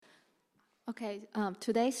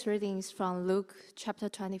Today's reading is from Luke chapter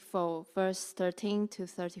 24, verse 13 to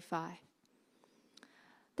 35.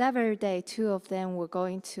 That very day, two of them were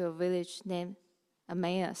going to a village named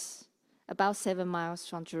Emmaus, about 7 miles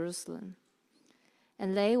from Jerusalem.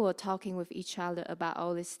 And they were talking with each other about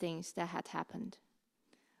all these things that had happened.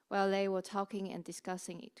 While they were talking and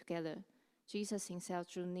discussing it together, Jesus himself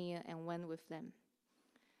drew near and went with them.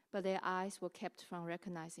 But their eyes were kept from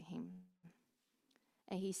recognizing him.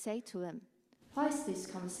 And he said to them, "What is this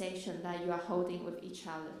conversation that you are holding with each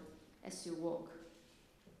other as you walk?"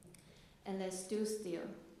 And they stood still,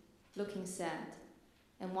 looking sad.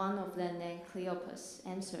 And one of them, named Cleopas,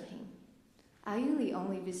 answered him, "Are you the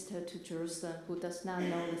only visitor to Jerusalem who does not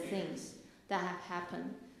know the things that have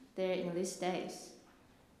happened there in these days?"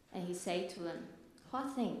 And he said to them,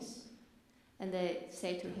 "What things?" And they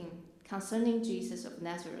said to him, "Concerning Jesus of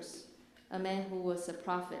Nazareth, a man who was a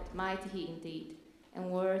prophet, mighty indeed, and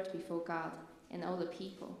word before God and all the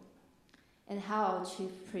people, and how our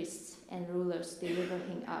chief priests and rulers delivered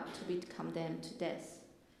him up to be condemned to death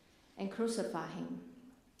and crucify him.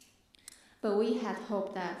 But we had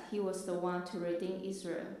hoped that he was the one to redeem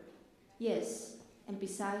Israel. Yes, and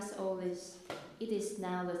besides all this, it is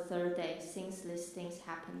now the third day since these things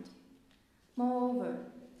happened.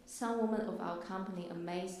 Moreover, some women of our company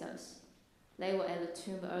amazed us. They were at the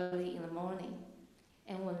tomb early in the morning,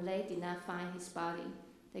 and when they did not find his body,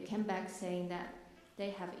 they came back saying that they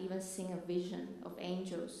have even seen a vision of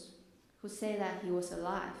angels who say that he was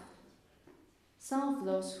alive. Some of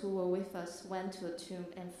those who were with us went to the tomb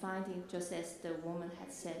and found it just as the woman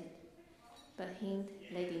had said, but him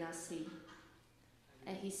they did not see."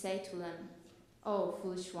 And he said to them, "O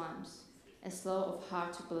foolish ones, and slow of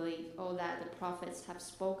heart to believe all that the prophets have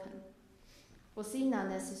spoken. Was it not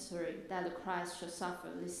necessary that the Christ should suffer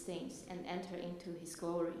these things and enter into his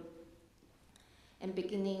glory?" And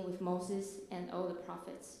beginning with Moses and all the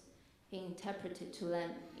prophets, he interpreted to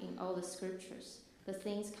them in all the scriptures the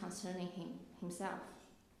things concerning himself.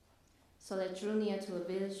 So they drew near to the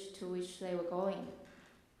village to which they were going.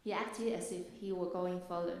 He acted as if he were going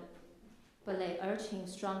further, but they urged him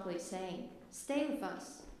strongly, saying, "Stay with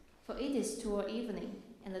us, for it is toward evening,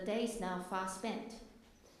 and the day is now far spent."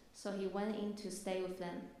 So he went in to stay with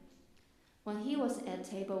them. When he was at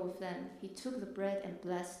table with them, he took the bread and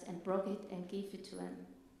blessed and broke it and gave it to them.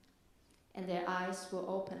 And their eyes were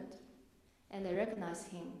opened, and they recognized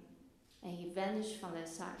him, and he vanished from their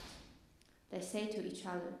sight. They said to each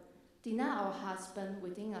other, "Did not our hearts burn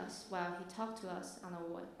within us while he talked to us on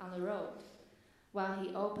the road, while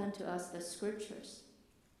he opened to us the scriptures?"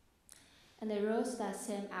 And they rose that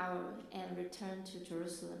same hour and returned to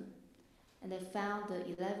Jerusalem. And they found the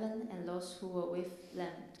 11 and those who were with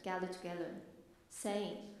them gathered together,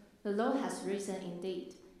 saying, "The Lord has risen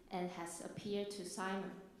indeed, and has appeared to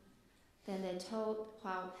Simon." Then they told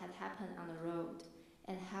what had happened on the road,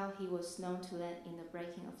 and how he was known to them in the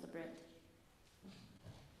breaking of the bread.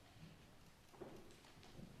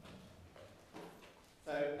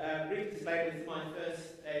 So, brief disclaimer, this is my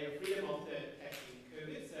first day of freedom after catching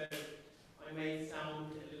COVID, so I may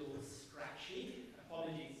sound a little scratchy.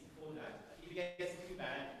 Apologies for that. If it gets too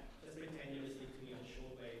bad, just pretend you're listening to me on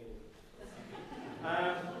shortwave or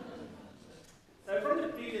something. So from the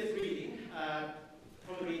previous reading,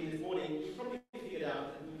 from the reading this morning, you probably figured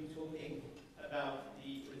out that we'll be talking about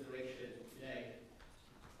the resurrection today.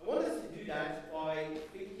 I want us to do that by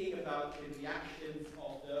thinking about the reactions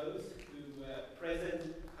of those who were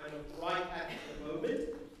present kind of right at the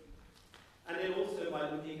moment, and then also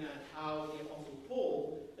by looking at how the Apostle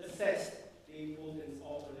Paul assessed the importance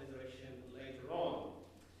of the resurrection later on.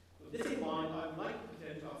 With this in mind, I would like to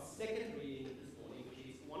turn to our second reading this morning, which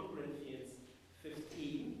is 1 Corinthians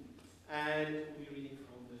 15, and we'll be reading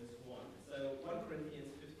from verse 1. So 1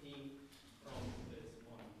 Corinthians 15 from verse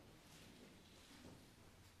 1.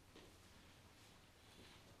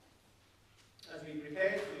 As we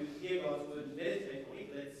prepare to hear God's word and meditate on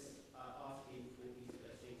it, let's ask him for his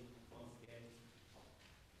blessing once again.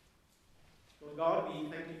 Lord God, we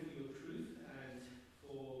thank you for your truth and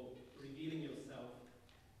for revealing yourself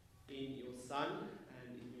in your Son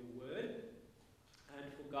and in your word,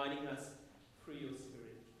 and for guiding us through your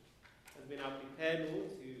Spirit. As we now prepare, Lord,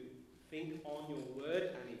 to think on your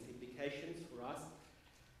word and its implications for us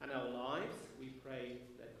and our lives, we pray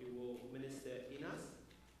that you will minister in us,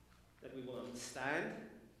 that we will understand,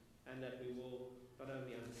 and that we will not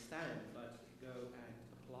only understand, but go and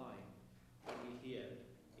apply what we hear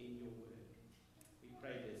in your word. We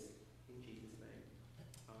pray this in Jesus' name.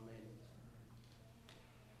 Amen.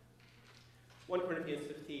 1 Corinthians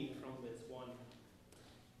 15 from verse 1.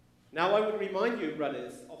 Now I would remind you,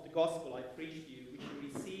 brothers, of the gospel I preached to you, which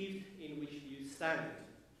you received, in which stand,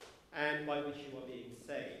 and by which you are being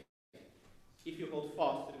saved, if you hold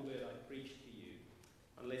fast to the word I preached to you,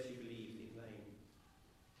 unless you believed in vain.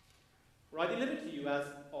 For I delivered to you as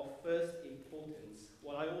of first importance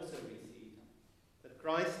what I also received, that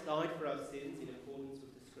Christ died for our sins in accordance with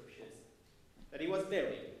the Scriptures, that he was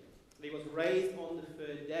buried, that he was raised on the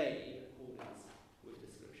third day in accordance with the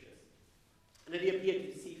Scriptures, and that he appeared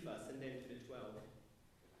to Cephas and then to the 12.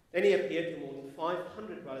 Then he appeared to more than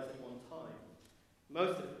 500 brothers at one time,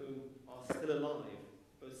 most of whom are still alive,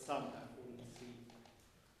 though some have fallen asleep.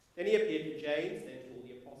 Then he appeared to James, then to all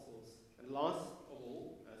the apostles, and last of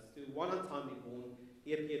all, as to one untimely born,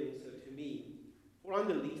 he appeared also to me. For I am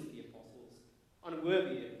the least of the apostles,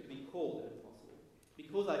 unworthy to be called an apostle,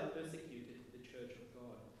 because I persecuted the church of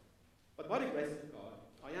God. But by the grace of God,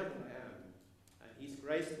 I am what I am, and his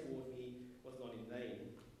grace toward me was not in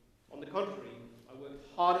vain. On the contrary, I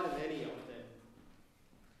worked harder than any of them.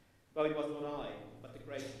 Though it was not I, but the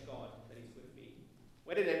grace of God that is with me.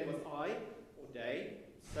 Whether then was I or they,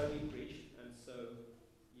 so we preached, and so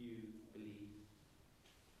you believe.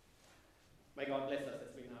 May God bless us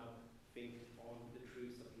as we now think on the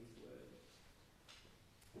truths of his word.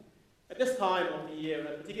 At this time of the year,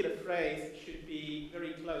 a particular phrase should be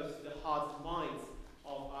very close to the hearts and minds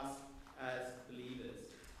of us as believers.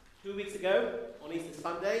 2 weeks ago, on Easter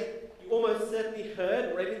Sunday, you almost certainly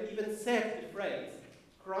heard or even said the phrase,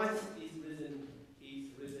 Christ is risen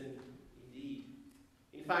indeed.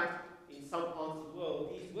 In fact, in some parts of the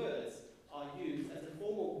world, these words are used as a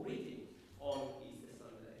formal greeting on Easter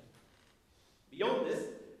Sunday. Beyond this,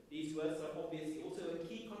 these words are obviously also a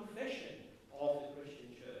key confession of the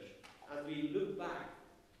Christian church as we look back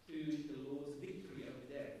to the Lord's victory over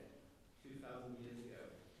death 2,000 years ago.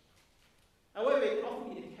 However, it can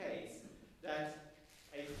often be the case that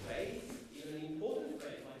a phrase, even an important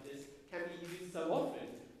phrase like this, can be used so often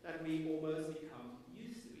that we almost become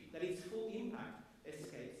used to it, that its full impact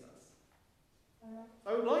escapes us.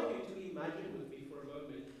 I would like you to imagine with me for a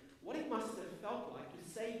moment what it must have felt like to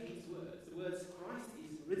say these words, the words Christ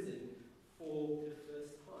is risen for the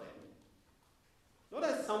first time. Not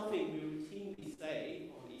as something we routinely say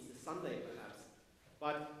on Easter Sunday perhaps,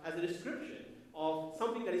 but as a description of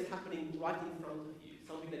something that is happening right in front of you,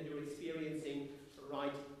 something that you're experiencing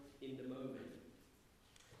right in the moment.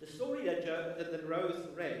 The story that Rose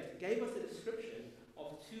read gave us a description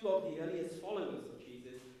of two of the earliest followers of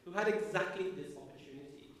Jesus who had exactly this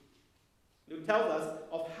opportunity. Luke tells us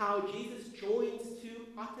of how Jesus joins two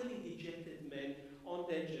utterly dejected men on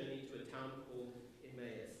their journey to a town called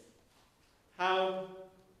Emmaus. How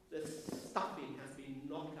the stuffing has been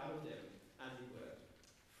knocked out of them, as it were,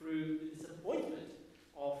 through the disappointment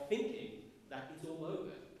of thinking that it's all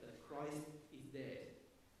over, that Christ is dead.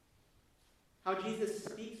 How Jesus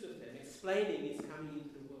speaks with them, explaining his coming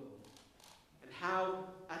into the world, and how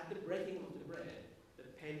at the breaking of the bread, the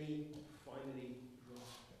penny finally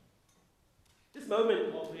dropped. This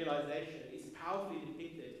moment of realization is powerfully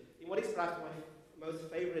depicted in what is perhaps my most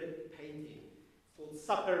favorite painting. It's called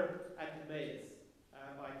Supper at Emmaus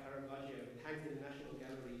by Caravaggio. It hangs in the National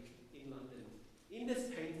Gallery in London. In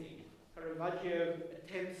this painting, Caravaggio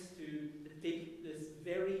attempts to depict this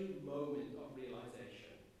very moment of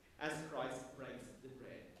realization as Christ breaks the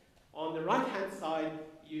bread. On the right-hand side,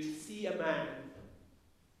 you see a man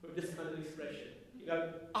with this kind of expression. You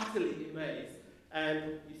go utterly amazed,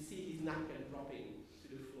 and you see his napkin dropping to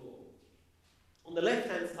the floor. On the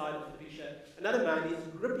left-hand side of the picture, another man is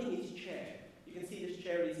gripping his chair. You can see this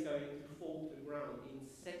chair is going to fall to the ground in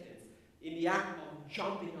seconds, in the act of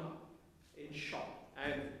jumping up in shock,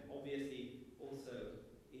 and obviously also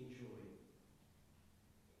in joy.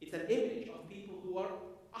 It's an image of people who are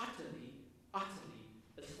utterly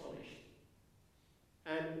astonished.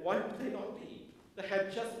 And why would they not be? They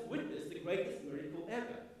had just witnessed the greatest miracle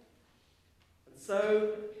ever. And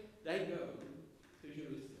so they go to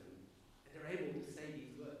Jerusalem, and they're able to say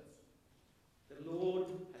these words. The Lord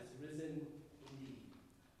has risen indeed,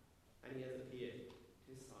 and he has appeared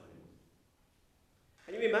to Simon.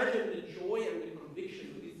 And you imagine the joy and the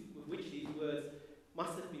conviction with which these words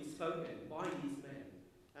must have been spoken by these men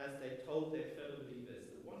as they told their fellow believers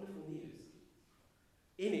the wonderful news.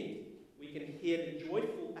 In it, we can hear the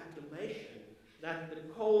joyful acclamation that the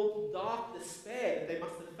cold, dark despair that they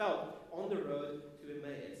must have felt on the road to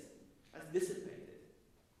Emmaus has dissipated,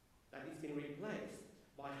 that it's been replaced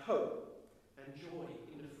by hope and joy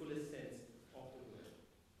in the fullest sense of the word.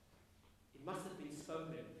 It must have been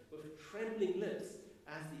spoken with trembling lips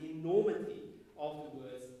as the enormity of the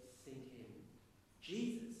words sink in.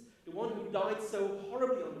 Jesus, the one who died so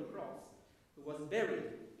horribly on the cross, who was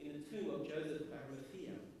buried in the tomb of Joseph of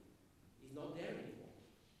Arimathea, is not there anymore.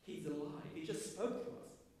 He's alive. He future spoke to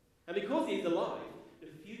us. And because he is alive, the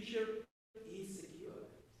future is secure.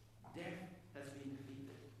 Death has been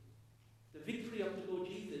defeated. The victory of the Lord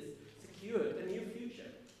Jesus secured a new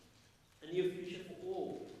future for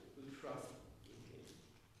all who trust in him.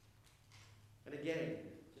 And again,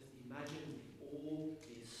 just imagine the awe,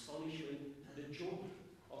 the astonishment, and the joy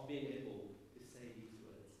of being able to say these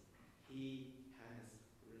words. He has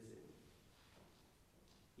risen.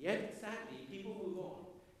 Yet, sadly, people move on,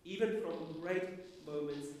 even from great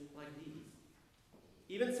moments like these.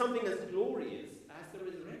 Even something as glorious as the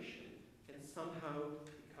resurrection can somehow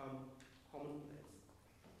become commonplace.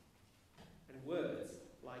 And words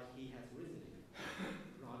like he has risen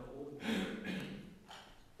rather ordinary.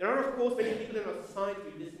 There are, of course, many people in our society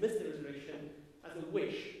who dismiss the resurrection as a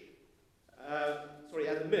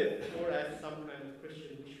as a myth, or as some kind of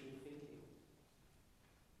Christian wishful thinking.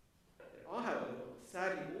 There are, however,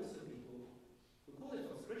 sadly also people who call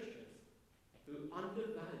themselves Christians, who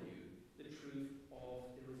undervalue the truth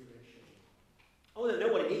of the resurrection. Oh, they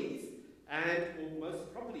know what it is, and will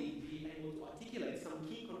most probably be able to articulate some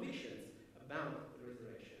key convictions about the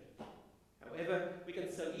resurrection. However, we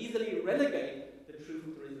can so easily relegate the truth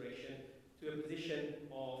of the resurrection to a position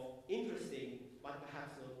of interesting, but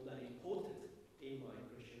perhaps not all that important in my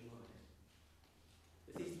Christian life.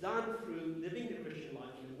 This is done through living the Christian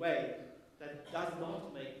life in a way that does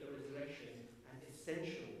not make the resurrection an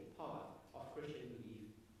essential part of Christian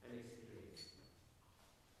belief and experience.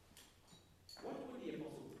 What would the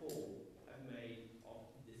Apostle Paul have made of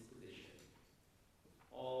this position?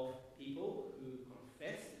 Of people who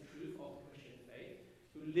confess the truth of the Christian faith,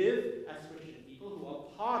 who live as Christian people, who are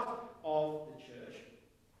part of the church,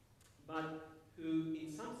 but who in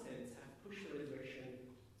some sense have pushed the resurrection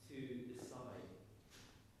to the side.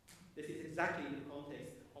 This is exactly the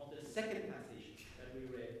context of the second passage that we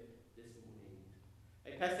read this morning.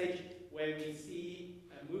 A passage where we see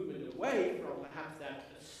a movement away from perhaps that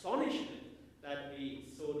astonishment that we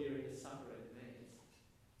saw during the supper at Emmaus,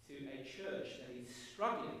 to a church that is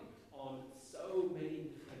struggling on so many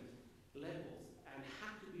different levels and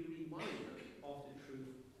have to be reminded of the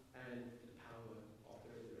truth and the power of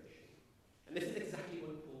the resurrection. And this is exactly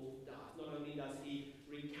what Paul does. Not only does he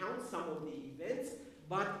recount some of the events,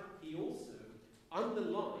 but he also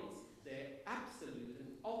underlines their absolute and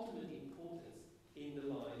ultimate importance in the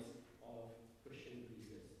lives of Christian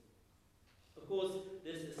believers. Of course,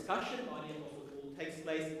 this discussion by the Apostle Paul takes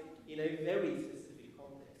place in a very specific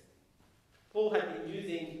context. Paul had been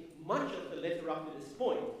using much of the letter up to this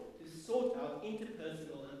point to sort out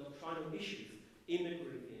interpersonal and doctrinal issues in the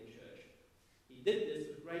Corinthian church. He did this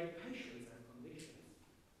with great patience and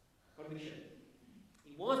conviction.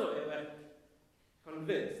 He was, however,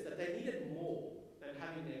 convinced that they needed more than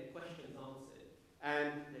having their questions answered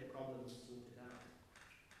and their problems sorted out.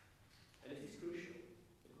 And this is crucial.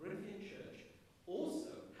 The Corinthian church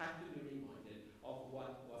also had to be reminded of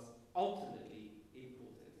what was ultimately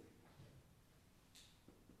important.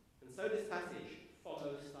 And so this passage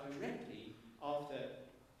follows directly after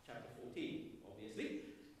chapter 14, obviously.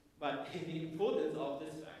 But the importance of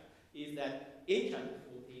this fact is that in chapter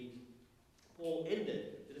 14, Paul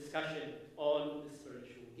ended the discussion on the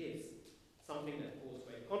spiritual gifts, something that caused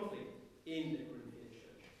great conflict in the Corinthian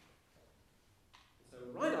church. So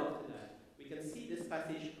right after that, we can see this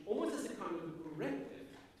passage almost as a kind of corrective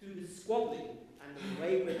to the squabbling and the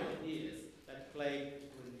wayward ideas that plague the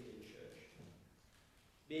Corinthian church.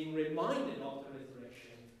 Being reminded of the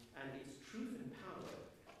resurrection and its truth and power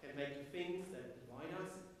can make the things that divide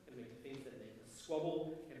us, can make the things that make us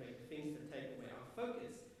squabble, can make the things that take away our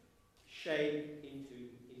focus, shade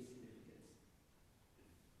into insignificance.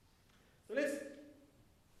 So let's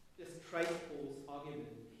just trace Paul's argument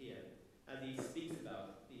here as he speaks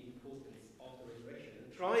about the importance of the resurrection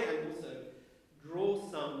and try and also draw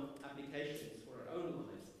some applications for our own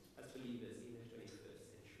lives as believers in the 21st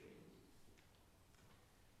century.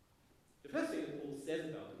 The first thing that Paul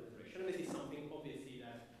says about the resurrection, and this is something obviously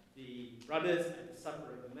that the brothers at the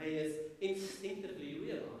supper of Emmaus instinctively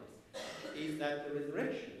realized, is that the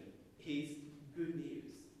resurrection is good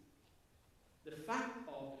news. The fact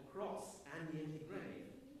of the cross and the empty grave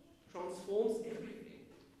transforms everything,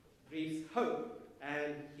 gives hope,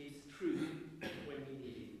 and is truth when we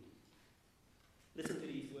need it. Listen to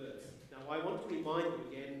these words. Now I want to remind you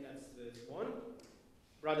again, that's verse 1,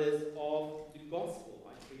 brothers, of the gospel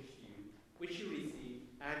I preached to you, which you received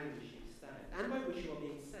and in which you stand, and by which you are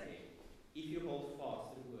being saved, if you hold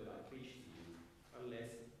fast to the word I preached to you, unless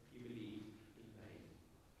you believe in vain.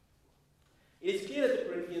 It is clear that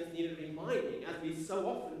the Corinthians needed reminding, as we so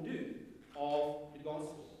often do, of the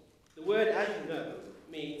gospel. The word, as you know,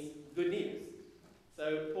 means good news.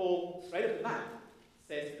 So Paul, straight off the bat,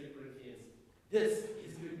 says to the Corinthians, this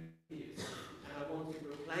is good news, and I want to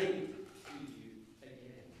proclaim it to you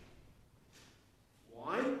again.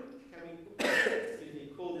 Why can we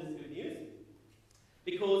call this good news?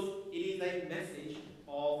 Because it is a message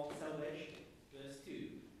of salvation. Verse 2,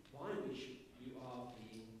 by which you are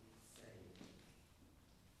being saved.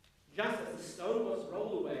 Just as the stone was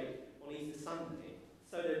rolled away on Easter Sunday,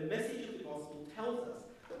 so the message of the gospel tells us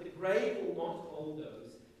that the grave will not hold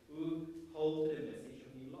those who hold to the message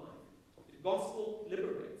of new life. The gospel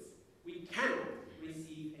liberates. We cannot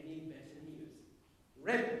receive any better news.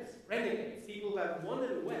 Rebels, renegades, people who have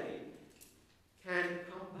wandered away can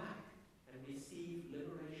come back and receive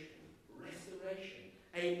liberation, restoration,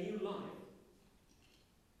 a new life.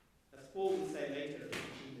 As Paul will say later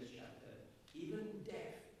in this chapter, even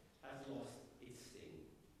death has lost its sting.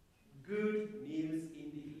 Good news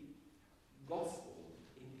indeed. Gospel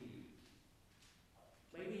indeed.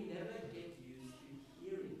 May we never get used to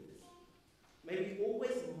hearing this. May we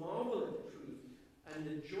always marvel at the truth and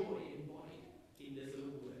the joy embodied in this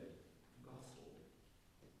little word, gospel.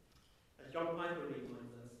 As John Piper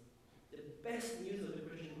reminds us, the best news of the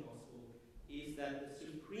Christian gospel is that the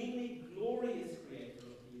supremely glorious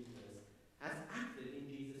creator of the universe has acted in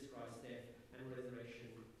Jesus Christ's death and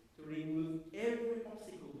resurrection to remove every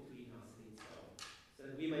obstacle between us and himself, so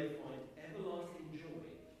that we may find everlasting joy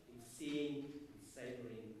in seeing and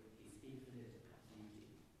savoring his infinite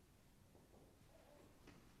beauty.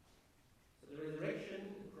 So the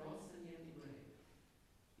resurrection, the cross, and the empty grave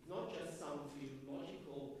is not just some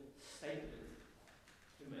theological statement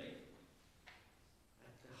to make.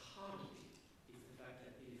 At the heart of it is the fact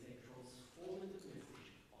that it is a transformative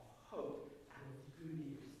message of hope and of good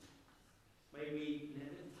news. May we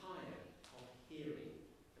never tire of hearing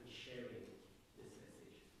and sharing this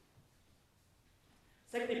message.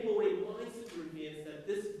 Secondly, Paul reminds the Corinthians that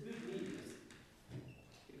this good news,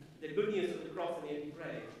 the good news of the cross and the empty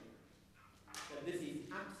grave, that this is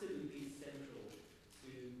absolutely central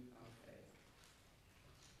to our faith.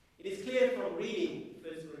 It is clear from reading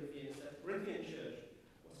 1 Corinthians that the Corinthian church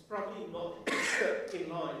was probably not in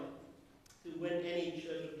line to win any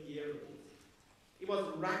Church of the Year awards. It was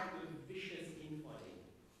racked with vicious infighting,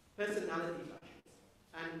 personality clashes,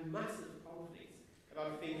 and massive conflicts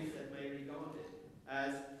about things that may be regarded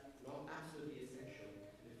as not absolutely essential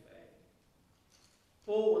to the faith.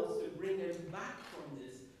 Paul wants to bring them back from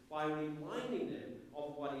this by reminding them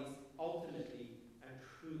of what is ultimately and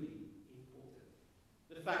truly important.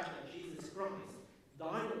 The fact that Jesus Christ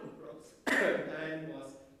died on the cross and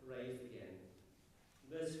was raised again.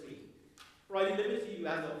 Verse 3, for I deliver to you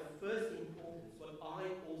as of first importance what I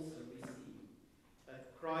also received,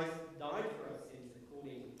 that Christ died for our sins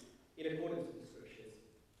in accordance with the Scriptures,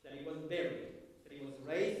 that he was buried, that he was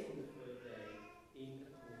raised on the third day in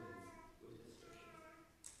accordance with the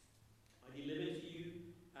Scriptures. I deliver to you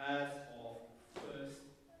as of first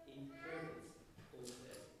importance, Paul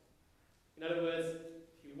says. In other words,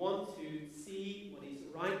 if you want to see what is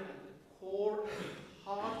right at the core and the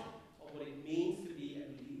heart of what it means to be a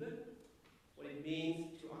believer, what it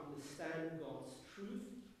means to understand God's truth,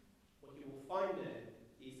 what you will find there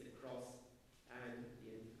is the cross and the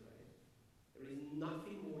empty grave. There is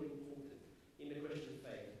nothing more important in the Christian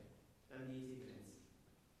faith than these events.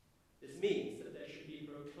 This means that they should be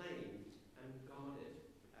proclaimed and guarded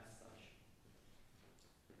as such.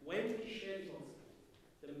 When we share the gospel,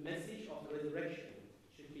 the message of the resurrection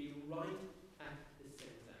should be right at the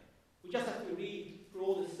center. We just have to read through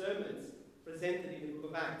all the sermons presented in the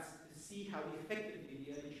book of Acts to see how effectively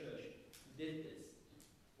the early church did this.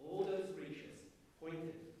 All those preachers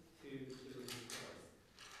pointed to the risen Christ.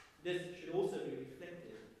 This should also be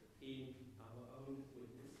reflected in our own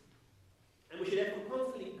witness. And we should therefore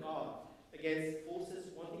constantly guard against forces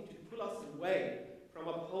wanting to pull us away from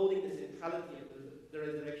upholding the centrality of the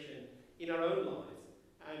resurrection in our own lives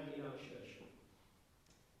and in our church.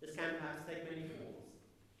 This can perhaps take many forms.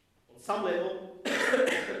 On some level,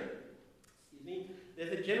 excuse me,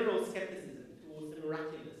 there's a general skepticism towards the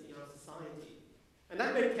miraculous in our society. And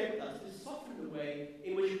that may tempt us to soften the way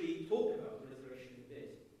in which we talk about the resurrection a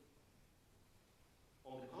bit.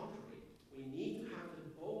 On the contrary, we need to have the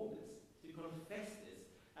boldness to confess this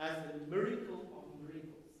as the miracle of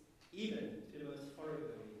miracles, even to the most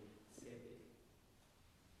thoroughgoing skeptic.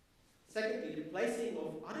 Secondly, the placing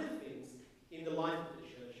of other things in the life of the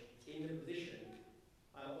church in the position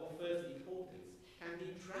of first importance can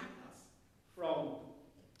detract us from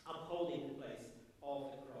upholding the place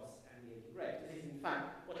of the cross and the empty grave. This is in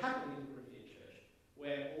fact what happened in the Corinthian church,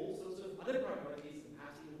 where all sorts of other priorities and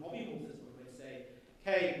perhaps even hobby horses, one might say,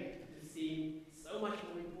 came to seem so much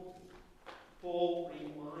more important. Paul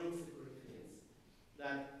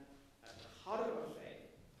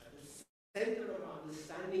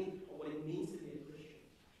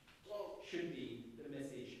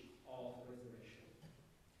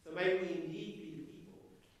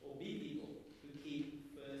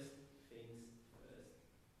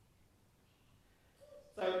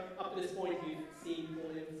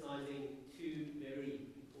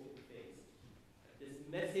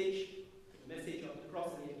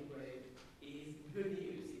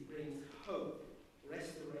hope,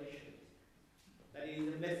 restoration. That is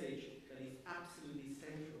a message that is absolutely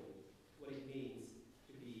central to what it means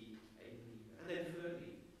to be a believer. And then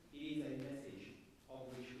thirdly, it is a message of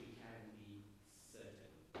which we can be certain.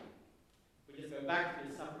 We just go back to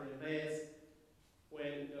the supper in Emmaus,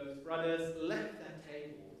 when those brothers left that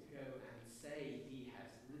table to go and say he has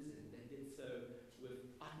risen. They did so with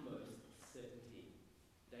utmost certainty.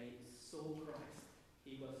 They saw Christ.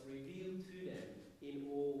 He was revealed to them in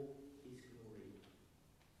all his glory.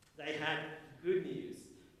 They had good news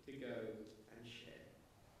to go and share.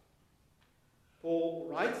 Paul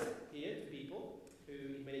writes here to people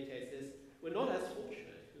who, in many cases, were not as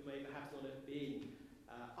fortunate, who may perhaps not have been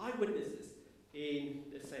eyewitnesses in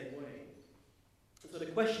the same way. So the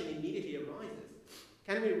question immediately arises,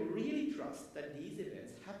 can we really trust that these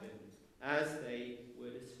events happened as they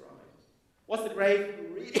were described? Was the grave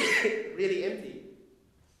really empty?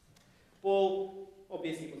 Paul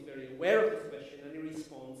obviously was very aware of this question, and he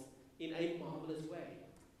responds in a marvelous way.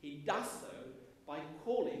 He does so by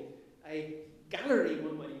calling a gallery,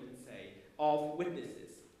 one might even say, of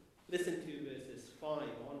witnesses. Listen to verses 5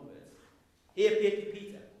 onwards. He appeared to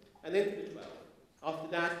Peter, and then to the 12. After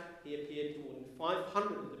that, he appeared to more than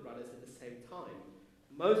 500 of the brothers at the same time.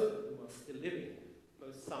 Most of them are still living,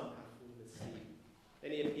 though some have fallen asleep.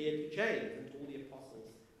 Then he appeared to James and all the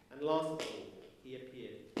apostles, and last of all, he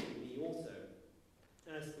appeared to me also,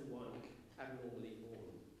 as the one abnormally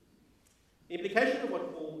born. The implication of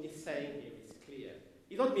what Paul is saying here is clear.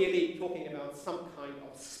 He's not merely talking about some kind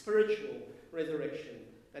of spiritual resurrection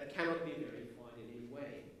that cannot be verified in any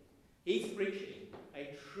way. He's preaching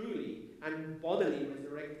a truly and bodily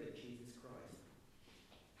resurrected Jesus Christ.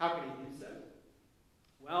 How can he do so?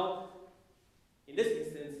 Well, in this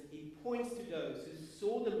instance, he points to those who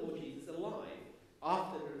saw the Lord Jesus alive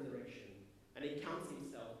after the resurrection, and he counts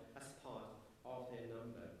himself as part of their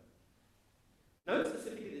number. Note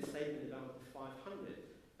specifically the statement about the 500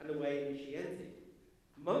 and the way in which he ends it,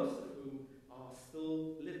 most of whom are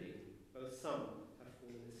still living, though some have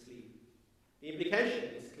fallen asleep. The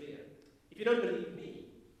implication is clear. If you don't believe me,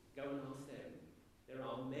 go and ask them. There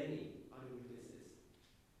are many other witnesses.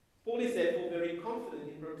 Paul is therefore very confident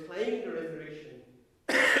in proclaiming the resurrection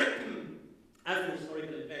as an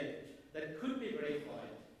historical event that could be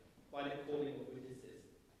verified by the calling of witnesses.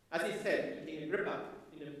 As he said to King Agrippa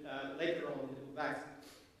later on in the book of Acts,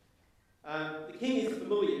 the king is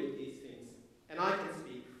familiar with these things, and I can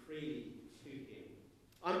speak freely to him.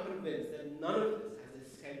 I'm convinced that none of this has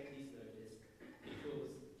escaped his notice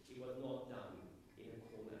because it was not done in a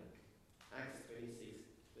corner. Acts 26,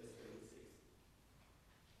 verse 26.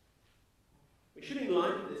 We should, in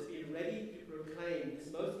light of this, be ready to proclaim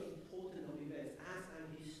this most important of events as an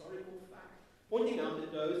historical fact, pointing out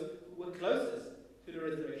that those who were closest to the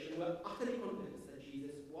resurrection were utterly convinced that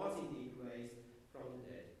Jesus was indeed raised from the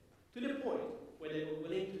dead, to the point where they were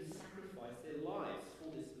willing to sacrifice their lives for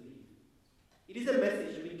this belief. It is a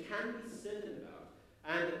message that we can be certain about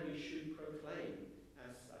and that we should proclaim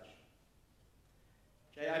as such.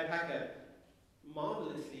 J.I. Packer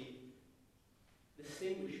marvelously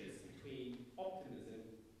distinguishes between optimism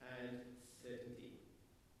and certainty,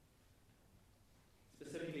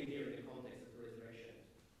 specifically here in the context of the resurrection.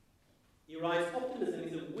 He writes, optimism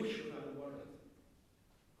is a wish without a warrant.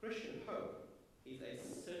 Christian hope is a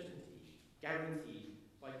certainty guaranteed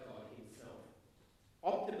by God himself.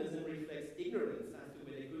 Optimism reflects ignorance as to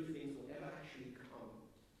whether good things will ever actually come.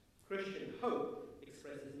 Christian hope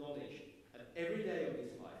expresses knowledge that every day of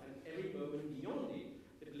his life and every moment beyond it,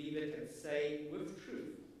 the believer can say with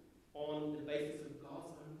truth, on the basis of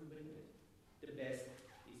God's own commitment, the best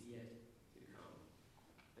is yet to come.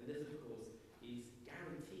 And this, of course, is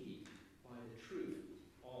guaranteed by the truth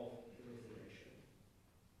of the resurrection.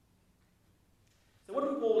 So what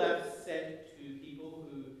would Paul have said to people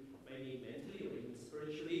who maybe mentally or even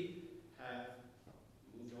spiritually have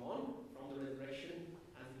moved on from the resurrection,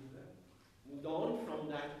 as it were? Moved on from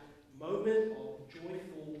that moment of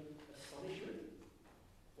joyful astonishment?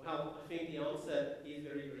 Well, I think the answer is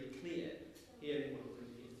very, very clear here in 1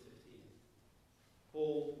 Corinthians 15.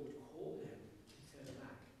 Paul would call them to turn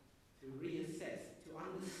back, to reassess, to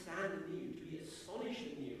understand anew, to be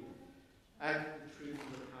astonished anew at the truth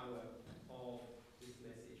and the power of this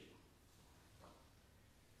message.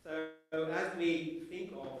 So as we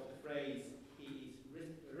think of the phrase, he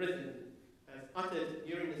is risen, as uttered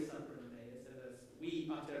during the supper of Emmaus, and as we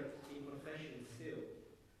utter in confession still,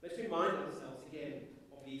 let's remind ourselves again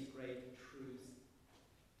of these great truths.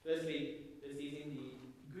 Firstly, this is indeed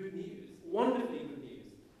good news, wonderfully good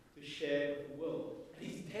news, to share with the world that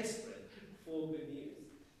is desperate for good news.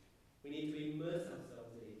 We need to immerse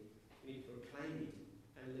ourselves in it. We need to proclaim it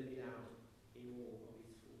and live it out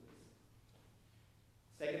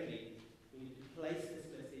Secondly, we need to place this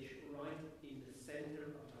message right in the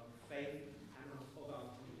center of our faith and of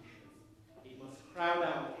our convictions. It must crowd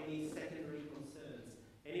out any secondary concerns,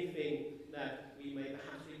 anything that we may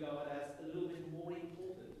perhaps regard as a little bit more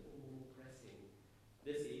important or more pressing.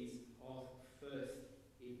 This is of first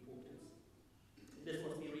importance. This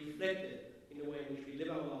must be reflected in the way in which we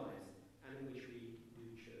live our lives and in which we do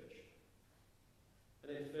church.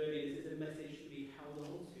 And then thirdly, this is a message to be held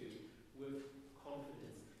on to with confidence.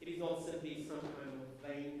 It is not simply some kind of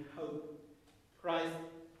vain hope. Christ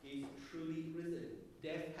is truly risen.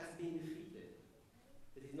 Death has been defeated.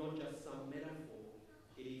 This is not just some metaphor.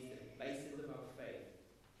 It is the basis of our faith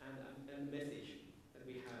and the message that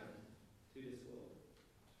we have to this world.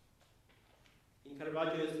 In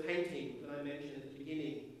Caravaggio's painting that I mentioned at the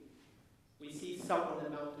beginning, we see someone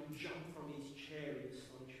about to jump from his chair in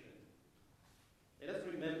astonishment. Let us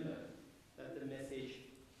remember that the message,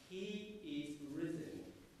 he is risen,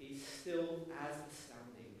 is still as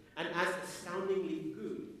astounding and as astoundingly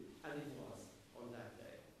good as it was on that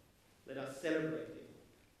day. Let us celebrate it.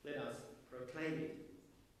 Let us proclaim it.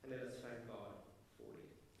 And let us thank God for it.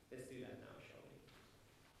 Let's do that now, shall we?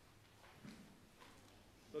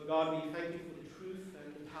 Lord God, we thank you for the truth and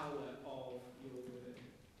the power of your word.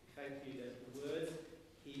 We thank you that the words,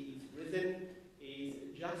 he is risen,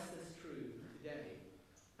 is just as true today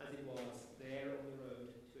as it was there on the road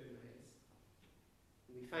to Emmaus.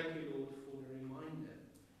 And we thank you, Lord, for the reminder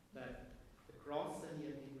that the cross and the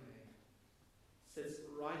empty grave sits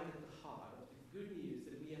right at the heart of the good news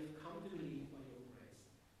that we have come to believe by your grace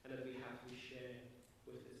and that we have to share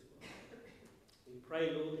with this world. We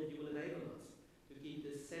pray, Lord, that you will enable us to keep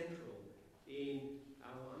this central in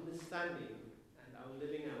our understanding and our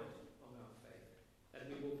living out of our faith, that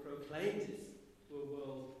we will proclaim this to a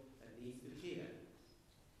world that needs to hear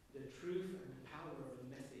the truth and the power of the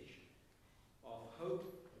message of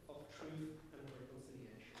hope, of truth, and of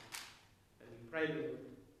reconciliation. And we pray, Lord,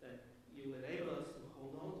 that you will enable us to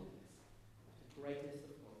hold on to this with the greatest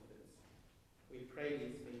of confidence. We pray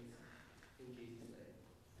these things